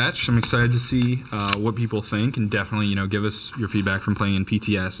changes this patch. I'm excited to see what people think, and definitely give us your feedback from playing in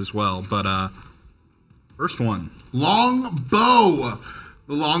PTS as well. But first one, longbow.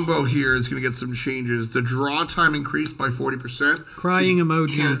 The longbow here is going to get some changes. The draw time increased by 40%. Crying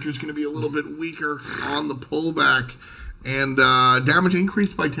emoji. Character's going to be a little bit weaker on the pullback. And damage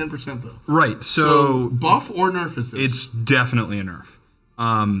increased by 10%, though. Right. So buff or nerf is this? It's definitely a nerf.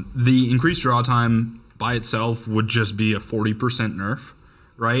 The increased draw time by itself would just be a 40% nerf,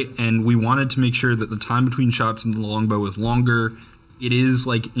 right? And we wanted to make sure that the time between shots in the longbow was longer. It is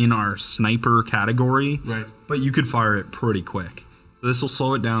like in our sniper category, right? But you could fire it pretty quick. So this will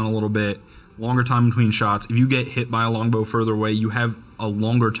slow it down a little bit. Longer time between shots. If you get hit by a longbow further away, you have a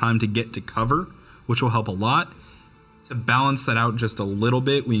longer time to get to cover, which will help a lot. To balance that out just a little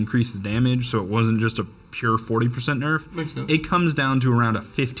bit, we increased the damage, so it wasn't just a pure 40% nerf. Makes sense. It comes down to around a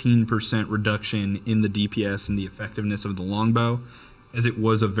 15% reduction in the DPS and the effectiveness of the longbow, as it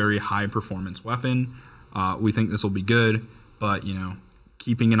was a very high performance weapon. We think this will be good, but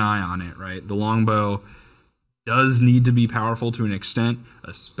keeping an eye on it, right? The longbow does need to be powerful to an extent,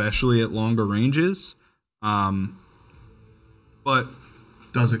 especially at longer ranges. But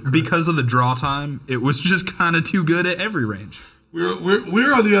does it because of the draw time, it was just kind of too good at every range.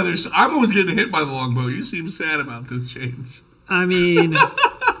 We're on the other side. I'm always getting hit by the longbow. You seem sad about this change. I mean,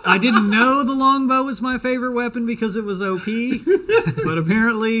 I didn't know the longbow was my favorite weapon because it was OP, but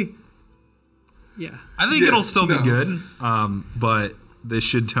apparently, yeah. I think it'll still be good, but this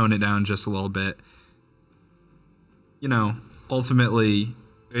should tone it down just a little bit. Ultimately,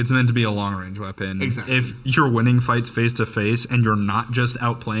 it's meant to be a long-range weapon. Exactly. If you're winning fights face-to-face and you're not just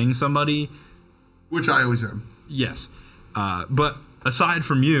outplaying somebody... Which I always am. Yes. But aside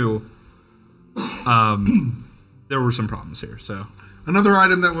from you, there were some problems here. So another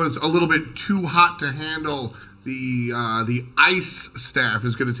item that was a little bit too hot to handle, the ice staff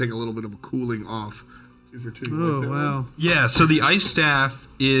is going to take a little bit of a cooling off. 2 for 2. Oh, wow. Yeah, so the ice staff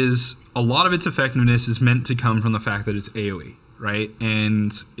is... A lot of its effectiveness is meant to come from the fact that it's AoE, right?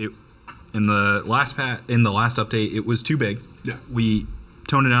 And in the last update, it was too big. Yeah. We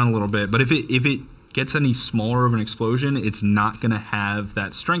toned it down a little bit, but if it gets any smaller of an explosion, it's not going to have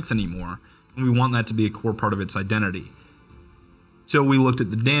that strength anymore, and we want that to be a core part of its identity. So we looked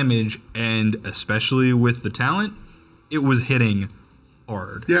at the damage, and especially with the talent, it was hitting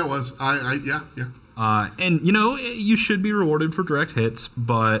hard. Yeah, it was. Yeah. And you should be rewarded for direct hits,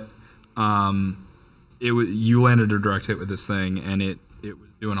 but you landed a direct hit with this thing, and it was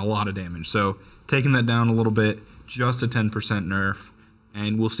doing a lot of damage. So taking that down a little bit, just a 10% nerf,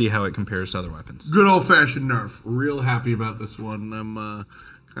 and we'll see how it compares to other weapons. Good old-fashioned nerf. Real happy about this one. I'm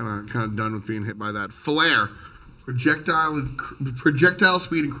kind of done with being hit by that. Flare. Projectile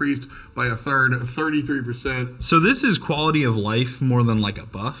speed increased by a third, 33%. So this is quality of life more than like a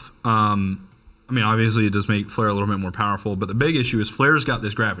buff. Obviously it does make Flare a little bit more powerful, but the big issue is Flare's got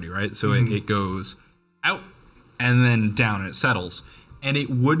this gravity, right? So it goes out and then down and it settles. And it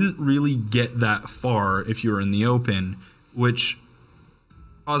wouldn't really get that far if you were in the open, which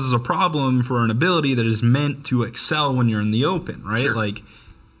causes a problem for an ability that is meant to excel when you're in the open, right? Sure. Like,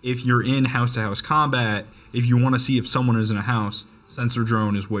 if you're in house-to-house combat, if you want to see if someone is in a house, sensor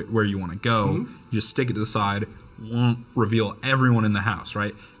drone is where you want to go. You just stick it to the side, won't reveal everyone in the house,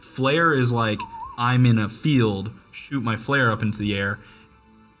 right? Flare is like, I'm in a field, shoot my flare up into the air,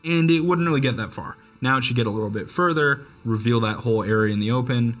 and it wouldn't really get that far. Now it should get a little bit further, reveal that whole area in the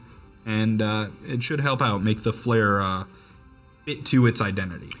open, and it should help out, make the flare fit to its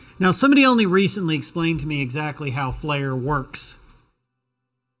identity. Now, somebody only recently explained to me exactly how flare works.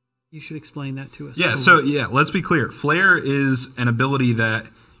 You should explain that to us. Yeah, let's be clear. Flare is an ability that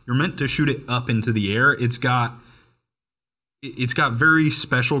you're meant to shoot it up into the air. It's got very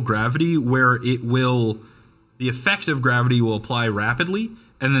special gravity where the effect of gravity will apply rapidly,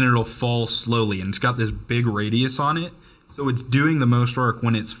 and then it'll fall slowly. And it's got this big radius on it, So it's doing the most work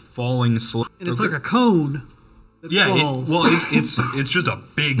when it's falling slow. And it's like a cone that falls. It's just a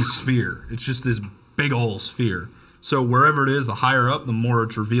big sphere. It's just this big old sphere. So wherever it is, the higher up, the more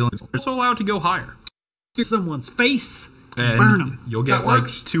it's revealing. It's allowed to go higher. Get someone's face And burn them. you'll get like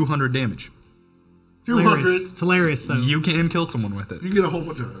 200 damage. 200. It's hilarious, though. You can kill someone with it. You get a whole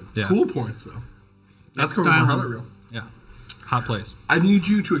bunch of cool points, though. That's going to be highlight reel. Yeah. Hot plays. I need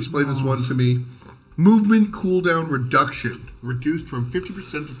you to explain this one to me. Movement cooldown reduction. Reduced from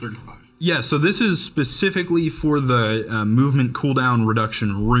 50% to 35. Yeah, so this is specifically for the movement cooldown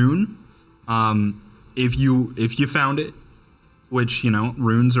reduction rune. If you found it, which,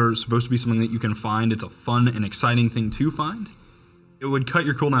 runes are supposed to be something that you can find. It's a fun and exciting thing to find. It would cut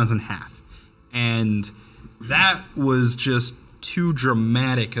your cooldowns in half. And that was just too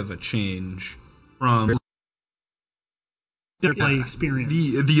dramatic of a change from Their play experience.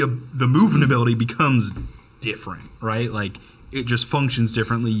 the movement ability becomes different, right? Like, it just functions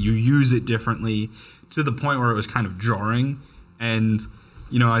differently. You use it differently to the point where it was kind of jarring. And,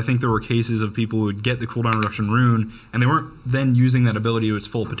 I think there were cases of people who would get the cooldown reduction rune, and they weren't then using that ability to its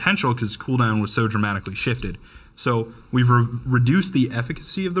full potential because cooldown was so dramatically shifted. So we've reduced the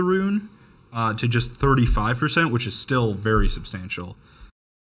efficacy of the rune to just 35%, which is still very substantial.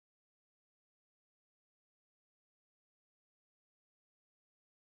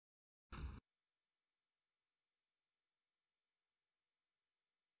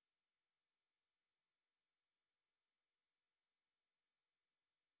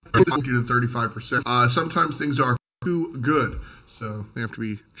 To 35%. Sometimes things are too good, so they have to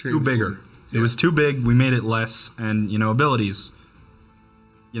be changed. Too bigger. It was too big. We made it less. And, abilities.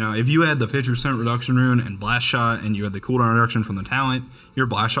 If you had the 50% reduction rune and blast shot and you had the cooldown reduction from the talent, your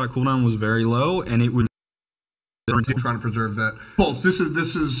blast shot cooldown was very low, and it would... Trying to preserve that. Pulse, this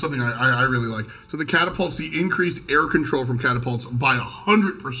is something I really like. So the catapults, the increased air control from catapults by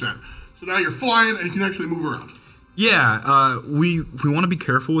 100%. So now you're flying and you can actually move around. Yeah, we want to be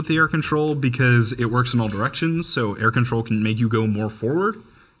careful with the air control because it works in all directions. So air control can make you go more forward.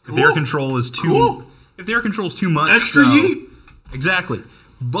 If the air control is if the air control is too much, extra heat. Exactly.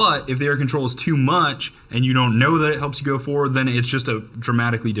 But if the air control is too much and you don't know that it helps you go forward, then it's just a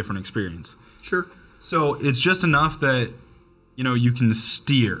dramatically different experience. Sure. So it's just enough that you can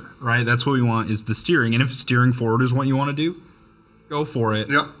steer, right? That's what we want, is the steering. And if steering forward is what you want to do, go for it.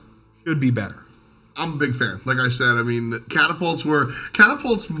 Yep. Should be better. I'm a big fan. Like I said, catapults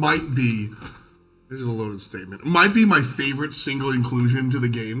might be, this is a loaded statement, might be my favorite single inclusion to the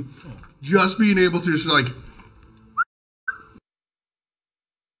game. Just being able to just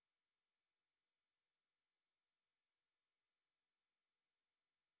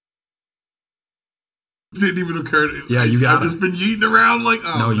didn't even occur. Yeah, you got it. I've just been yeeting around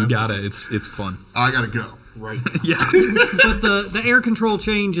no, you got it. It's fun. I gotta go right now. Yeah. But the air control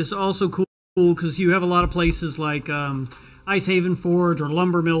change is also cool because you have a lot of places like Ice Haven Forge or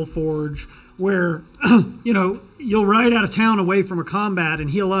Lumber Mill Forge where you'll ride out of town away from a combat and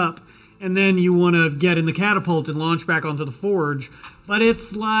heal up, and then you want to get in the catapult and launch back onto the forge. But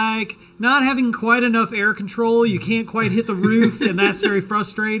it's like not having quite enough air control. You can't quite hit the roof, and that's very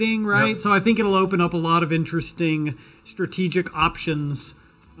frustrating, right? Yep. So I think it'll open up a lot of interesting strategic options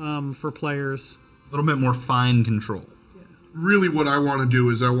for players. A little bit more fine control. Really, what I want to do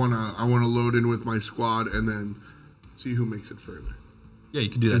is I want to load in with my squad and then see who makes it further. Yeah, you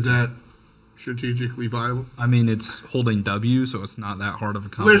can do that. Is that strategically viable? It's holding W, so it's not that hard of a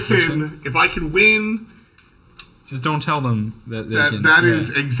competition. Listen, if I can win, just don't tell them that they can. That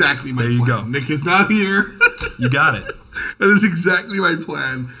is exactly my plan. There you go. Nick is not here. You got it. That is exactly my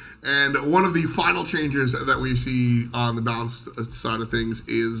plan. And one of the final changes that we see on the balance side of things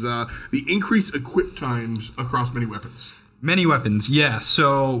is the increased equip times across many weapons. Many weapons, yeah.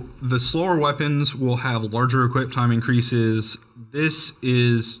 So the slower weapons will have larger equip time increases. This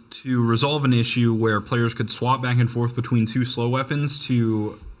is to resolve an issue where players could swap back and forth between two slow weapons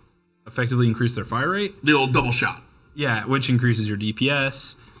to effectively increase their fire rate. The old double shot. Yeah, which increases your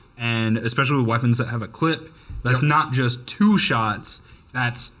DPS. And especially with weapons that have a clip, that's not just 2 shots,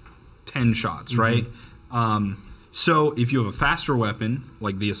 that's 10 shots, right? So if you have a faster weapon,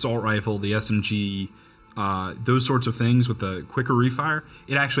 like the assault rifle, the SMG, those sorts of things with the quicker refire,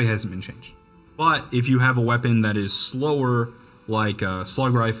 it actually hasn't been changed. But if you have a weapon that is slower, like a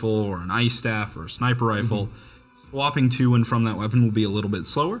slug rifle or an ice staff or a sniper rifle, swapping to and from that weapon will be a little bit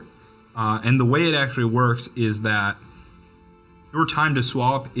slower. And the way it actually works is that your time to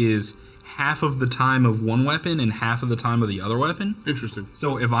swap is half of the time of one weapon and half of the time of the other weapon. Interesting.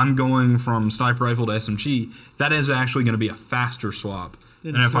 So if I'm going from sniper rifle to SMG, that is actually going to be a faster swap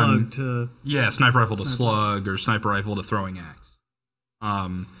And if slug to sniper rifle to slug or sniper rifle to throwing axe.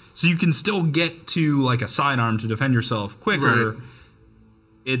 So you can still get to like a sidearm to defend yourself quicker. Right.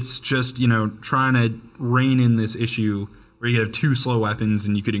 It's just, trying to rein in this issue where you have 2 slow weapons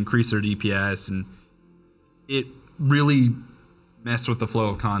and you could increase their DPS, and it really messed with the flow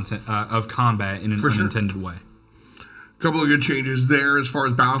of combat in an unintended way. A couple of good changes there as far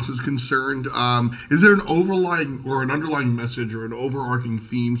as balance is concerned. Is there an underlying message or an overarching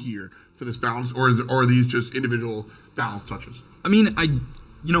theme here for this balance, or are these just individual balance touches? I mean,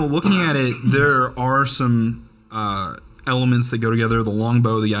 looking at it, there are some elements that go together: the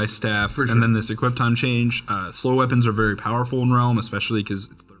longbow, the ice staff, and then this equip time change. Slow weapons are very powerful in Realm, especially because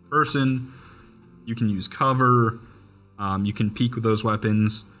it's third person. You can use cover. You can peek with those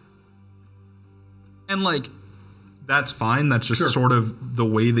weapons, and that's fine. That's just sort of the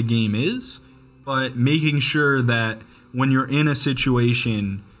way the game is. But making sure that when you're in a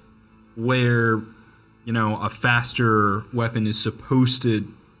situation where, a faster weapon is supposed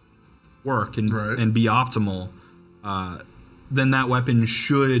to work and be optimal, then that weapon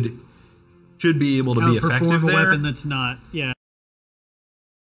should be able to be effective there. A weapon that's not,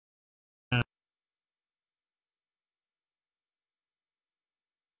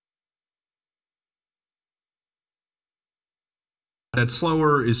 That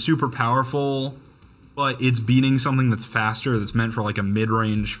slower is super powerful, but it's beating something that's faster, that's meant for like a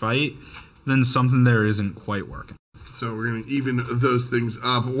mid-range fight, then something there isn't quite working. So we're going to even those things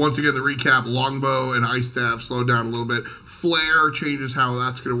up. Once again, the recap: longbow and ice staff slowed down a little bit. Flare changes how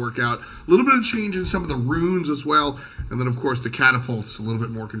that's going to work out. A little bit of change in some of the runes as well. And then, of course, the catapults, a little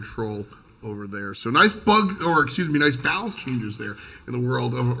bit more control over there. So nice balance changes there in the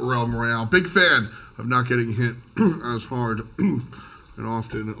world of Realm Royale. Big fan of not getting hit as hard and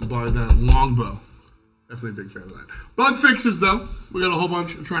often by that longbow. Definitely a big fan of that. Bug fixes, though. We got a whole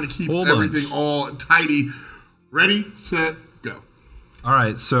bunch. I'm trying to keep everything all tidy. Ready, set, go. All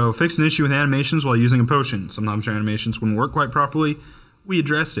right, so fix an issue with animations while using a potion. Sometimes your animations wouldn't work quite properly. We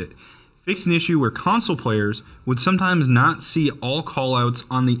addressed it. Fix an issue where console players would sometimes not see all callouts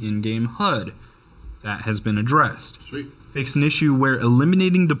on the in-game HUD. That has been addressed. Sweet. Fix an issue where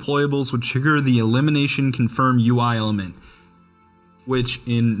eliminating deployables would trigger the elimination confirm UI element, which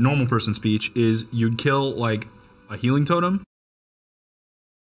in normal person speech is you'd kill like a healing totem.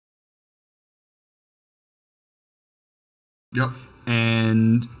 Yep.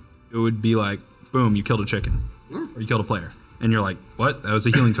 And it would be like, boom, you killed a chicken. Or you killed a player. And you're like, what? That was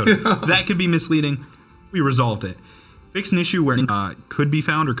a healing totem. That could be misleading. We resolved it. Fix an issue where could be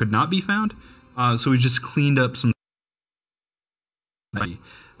found or could not be found. So we just cleaned up some.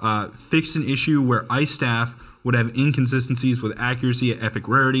 Fixed an issue where ice staff would have inconsistencies with accuracy at epic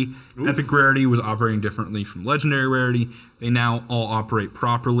rarity. Oof. Epic rarity was operating differently from legendary rarity. They now all operate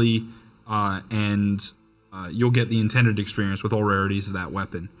properly, and you'll get the intended experience with all rarities of that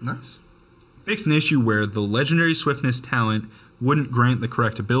weapon. Nice. Fixed an issue where the legendary swiftness talent wouldn't grant the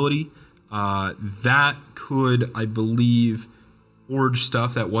correct ability. That could, I believe, forge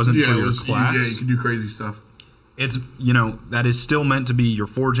stuff that wasn't for your class. Yeah, you can do crazy stuff. It's, that is still meant to be you're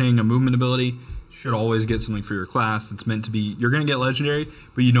forging a movement ability. Should always get something for your class. It's meant to be, you're going to get legendary,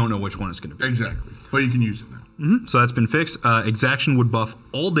 but you don't know which one it's going to be. Exactly. But you can use it now. Mm-hmm. So that's been fixed. Exaction would buff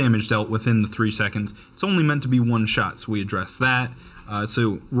all damage dealt within the 3 seconds. It's only meant to be one shot, so we addressed that.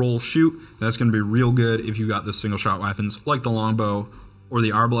 So roll shoot. That's going to be real good if you got the single shot weapons like the longbow or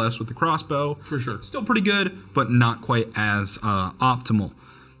the arbalest with the crossbow. For sure. Still pretty good, but not quite as optimal.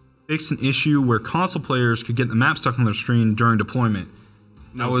 Fixed an issue where console players could get the map stuck on their screen during deployment.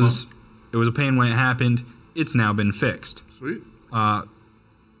 It was a pain when it happened. It's now been fixed. Sweet.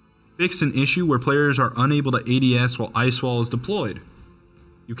 Fixed an issue where players are unable to ADS while ice wall is deployed.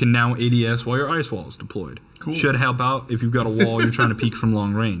 You can now ADS while your ice wall is deployed. Cool. Should help out if you've got a wall you're trying to peek from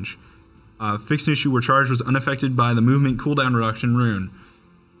long range. Fixed an issue where charge was unaffected by the movement cooldown reduction rune.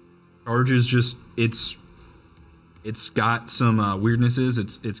 Charge is just, it's got some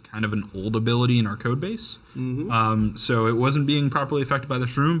weirdnesses. It's kind of an old ability in our code base. Mm-hmm. So it wasn't being properly affected by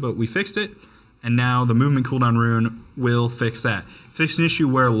this rune, but we fixed it. And now the movement cooldown rune will fix that. Fixed an issue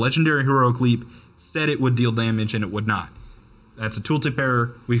where legendary heroic leap said it would deal damage and it would not. That's a tooltip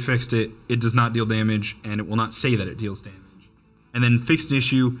error. We fixed it. It does not deal damage, and it will not say that it deals damage. And then fixed an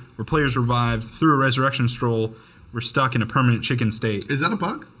issue where players revived through a resurrection stroll were stuck in a permanent chicken state. Is that a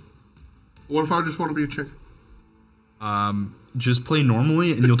bug? What if I just want to be a chicken? Just play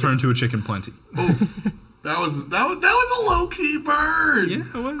normally, and you'll turn into a chicken plenty. Oof. That was a low key burn. Yeah,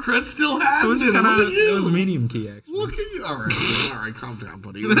 it was. Cred still has it. It was a medium key, actually. Look at you. All right, calm down,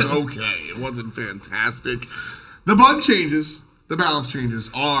 buddy. It was okay. It wasn't fantastic. The bug changes The balance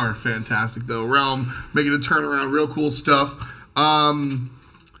changes are fantastic, though. Realm making a turnaround, real cool stuff.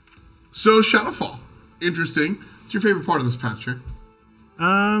 So Shadowfall, interesting. What's your favorite part of this patch, Jay?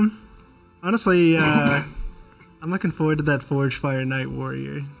 Honestly, I'm looking forward to that Forge Fire Night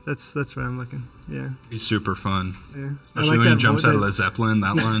Warrior. That's where I'm looking. Yeah, He's super fun. yeah. Especially when he jumps out of the Zeppelin,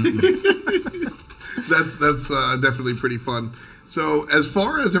 that one. That's definitely pretty fun. So as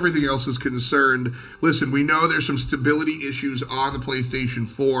far as everything else is concerned, listen, we know there's some stability issues on the PlayStation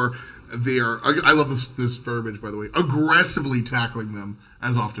 4. I love this verbiage, by the way, aggressively tackling them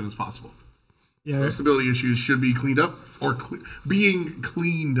as often as possible. Yeah, Those stability issues should be cleaned up or being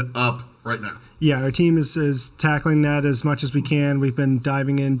cleaned up right now. Yeah, our team is tackling that as much as we can. We've been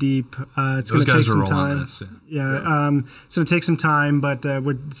diving in deep. It's going to take some time. It's going to take some time, but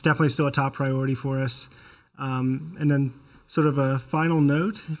it's definitely still a top priority for us. And then sort of a final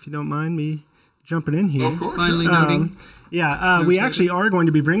note, if you don't mind me jumping in here. Of course. Finally noting. We actually are going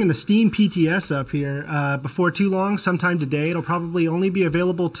to be bringing the Steam PTS up here before too long, sometime today. It'll probably only be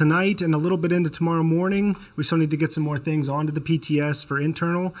available tonight and a little bit into tomorrow morning. We still need to get some more things onto the PTS for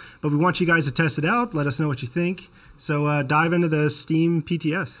internal, but we want you guys to test it out. Let us know what you think. So dive into the Steam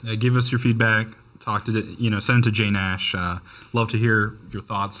PTS. Yeah, give us your feedback. Talk to send it to Jay Nash. Love to hear your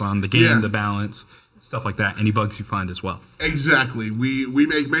thoughts on the game, the balance. Stuff like that. Any bugs you find as well. Exactly. We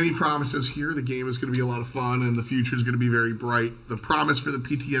make many promises here. The game is going to be a lot of fun, and the future is going to be very bright. The promise for the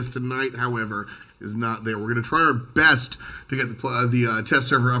PTS tonight, however, is not there. We're going to try our best to get the test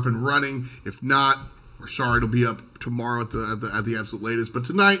server up and running. If not, we're sorry. It'll be up tomorrow at the absolute latest. But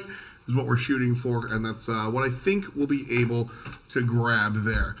tonight is what we're shooting for, and that's what I think we'll be able to grab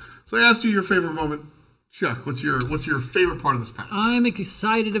there. So I asked you your favorite moment. Chuck, what's your favorite part of this patch? I'm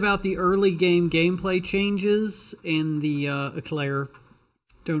excited about the early game gameplay changes and the Eclair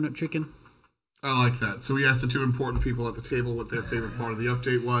donut chicken. I like that. So we asked the two important people at the table what their favorite part of the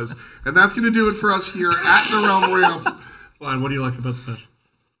update was, and that's going to do it for us here at the Realm Royale. Fine. What do you like about the patch?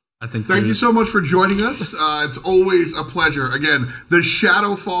 Thank you so much for joining us. It's always a pleasure. Again, the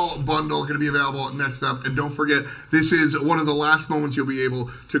Shadowfall bundle going to be available next up. And don't forget, this is one of the last moments you'll be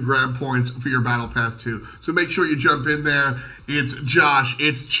able to grab points for your Battle Pass 2. So make sure you jump in there. It's Josh,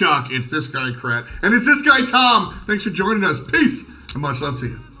 it's Chuck, it's this guy, Kret, and it's this guy, Tom. Thanks for joining us. Peace, and much love to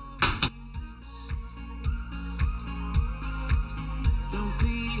you.